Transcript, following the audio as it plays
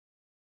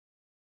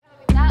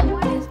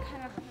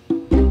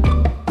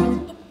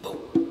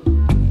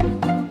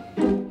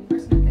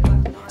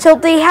So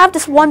they have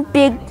this one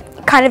big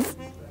kind of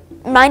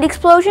mind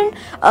explosion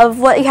of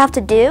what you have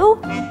to do.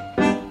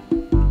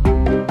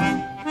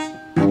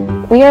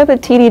 We are the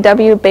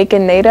TDW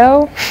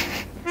Bacon-NATO.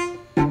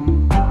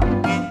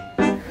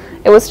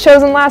 It was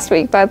chosen last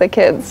week by the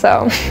kids,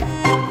 so.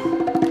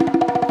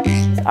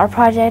 Our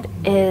project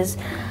is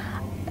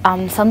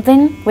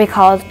something we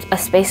call a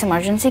space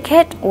emergency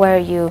kit, where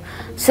you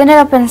send it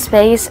up in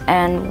space,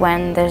 and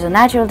when there's a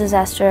natural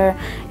disaster,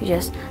 you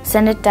just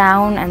send it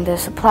down, and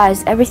there's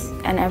supplies,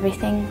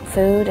 everything,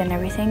 food and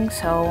everything.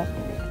 So,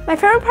 my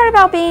favorite part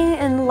about being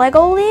in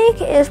Lego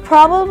League is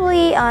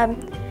probably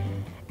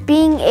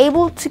being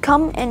able to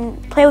come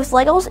and play with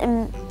Legos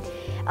and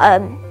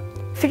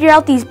figure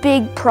out these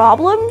big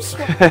problems.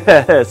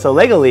 So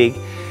Lego League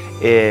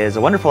is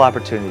a wonderful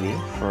opportunity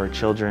for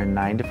children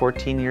 9 to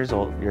 14 years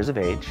of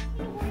age,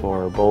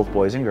 for both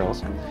boys and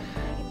girls,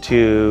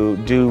 to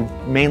do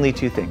mainly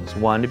two things.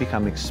 One, to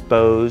become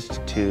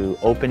exposed to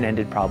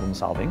open-ended problem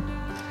solving.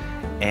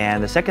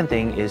 And the second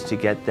thing is to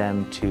get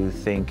them to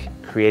think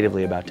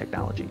creatively about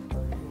technology.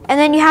 And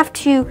then you have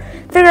to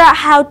figure out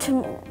how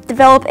to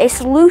develop a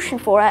solution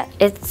for it.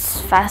 it's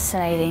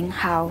fascinating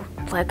how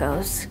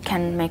Legos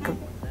can make a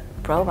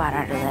robot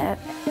out of it.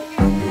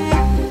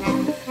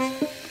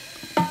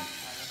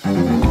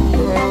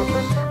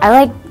 I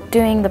like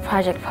doing the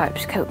project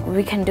parts because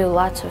we can do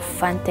lots of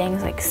fun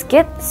things like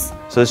skits.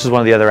 So this is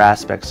one of the other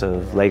aspects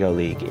of Lego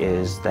League,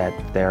 is that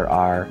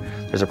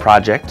there's a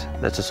project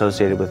that's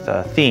associated with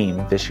a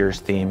theme. This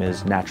year's theme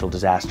is natural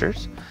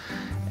disasters.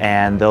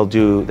 And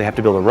they have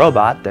to build a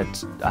robot that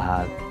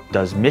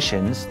does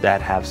missions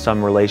that have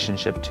some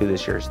relationship to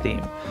this year's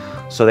theme.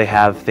 So they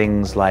have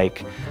things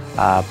like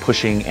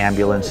pushing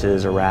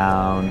ambulances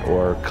around,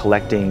 or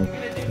collecting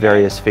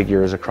various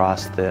figures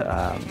across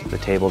the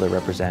table that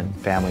represent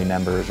family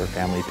members or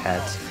family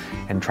pets,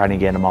 and trying to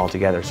get them all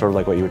together, sort of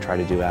like what you would try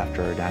to do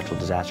after natural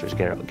disasters,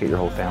 get your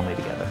whole family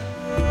together.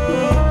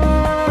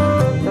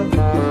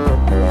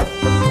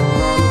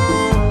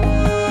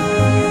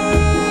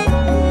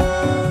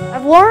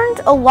 I've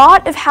learned a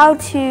lot of how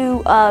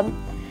to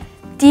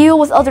deal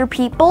with other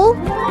people.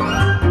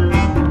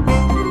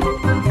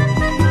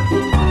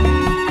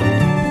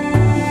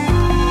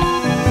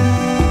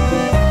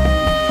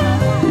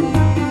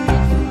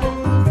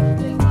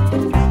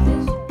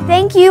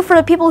 Thank you for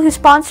the people who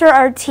sponsor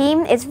our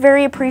team. It's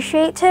very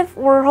appreciative.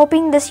 We're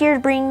hoping this year to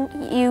bring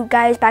you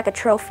guys back a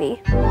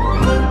trophy.